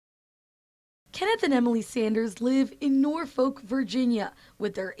Kenneth and Emily Sanders live in Norfolk, Virginia,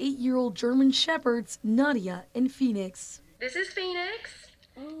 with their 8-year-old German shepherds, Nadia and Phoenix. This is Phoenix.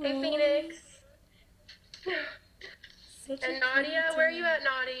 Oh. Hey, Phoenix. And Nadia, where are you at,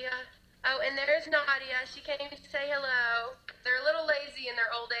 Nadia? Oh, and there's Nadia. She came to say hello. They're a little lazy in their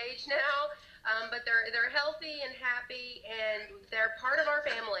old age now, but they're healthy and happy, and they're part of our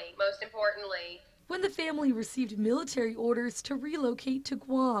family, most importantly. When the family received military orders to relocate to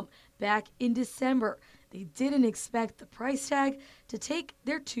Guam back in December, they didn't expect the price tag to take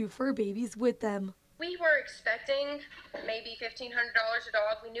their 2 fur babies with them. We were expecting maybe $1,500 a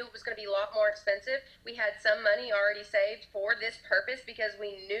dog. We knew it was going to be a lot more expensive. We had some money already saved for this purpose because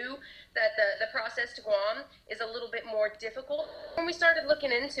we knew that the process to Guam is a little bit more difficult. When we started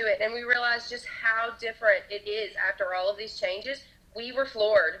looking into it and we realized just how different it is after all of these changes, we were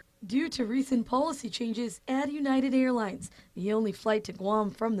floored. Due to recent policy changes at United Airlines, the only flight to Guam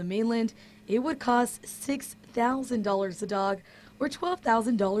from the mainland, it would cost $6,000 a dog, or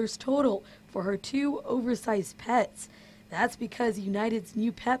 $12,000 total for her 2 oversized pets. That's because United's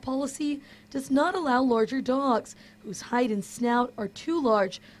new pet policy does not allow larger dogs whose height and snout are too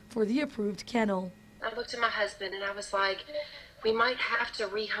large for the approved kennel. I looked at my husband and I was like, we might have to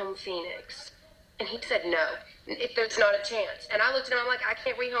rehome Phoenix. And he said no, if there's not a chance. And I looked at him, I'm like, I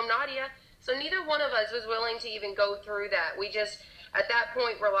can't rehome Nadia. So neither one of us was willing to even go through that. We just, at that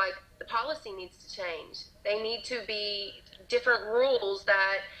point, we're like, the policy needs to change. They need to be different rules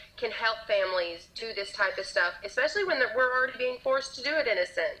that can help families do this type of stuff, especially when we're already being forced to do it in a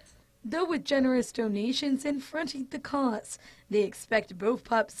sense. Though with generous donations and fronting the costs, they expect both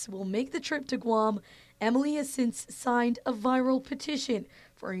pups will make the trip to Guam. Emily has since signed a viral petition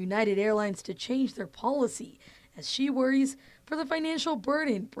for United Airlines to change their policy, as she worries for the financial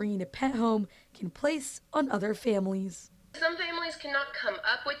burden bringing a pet home can place on other families. Some families cannot come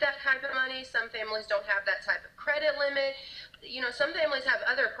up with that type of money. Some families don't have that type of credit limit. You know, some families have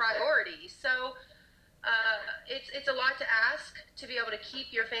other priorities. So it's a lot to ask to be able to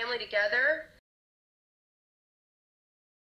keep your family together.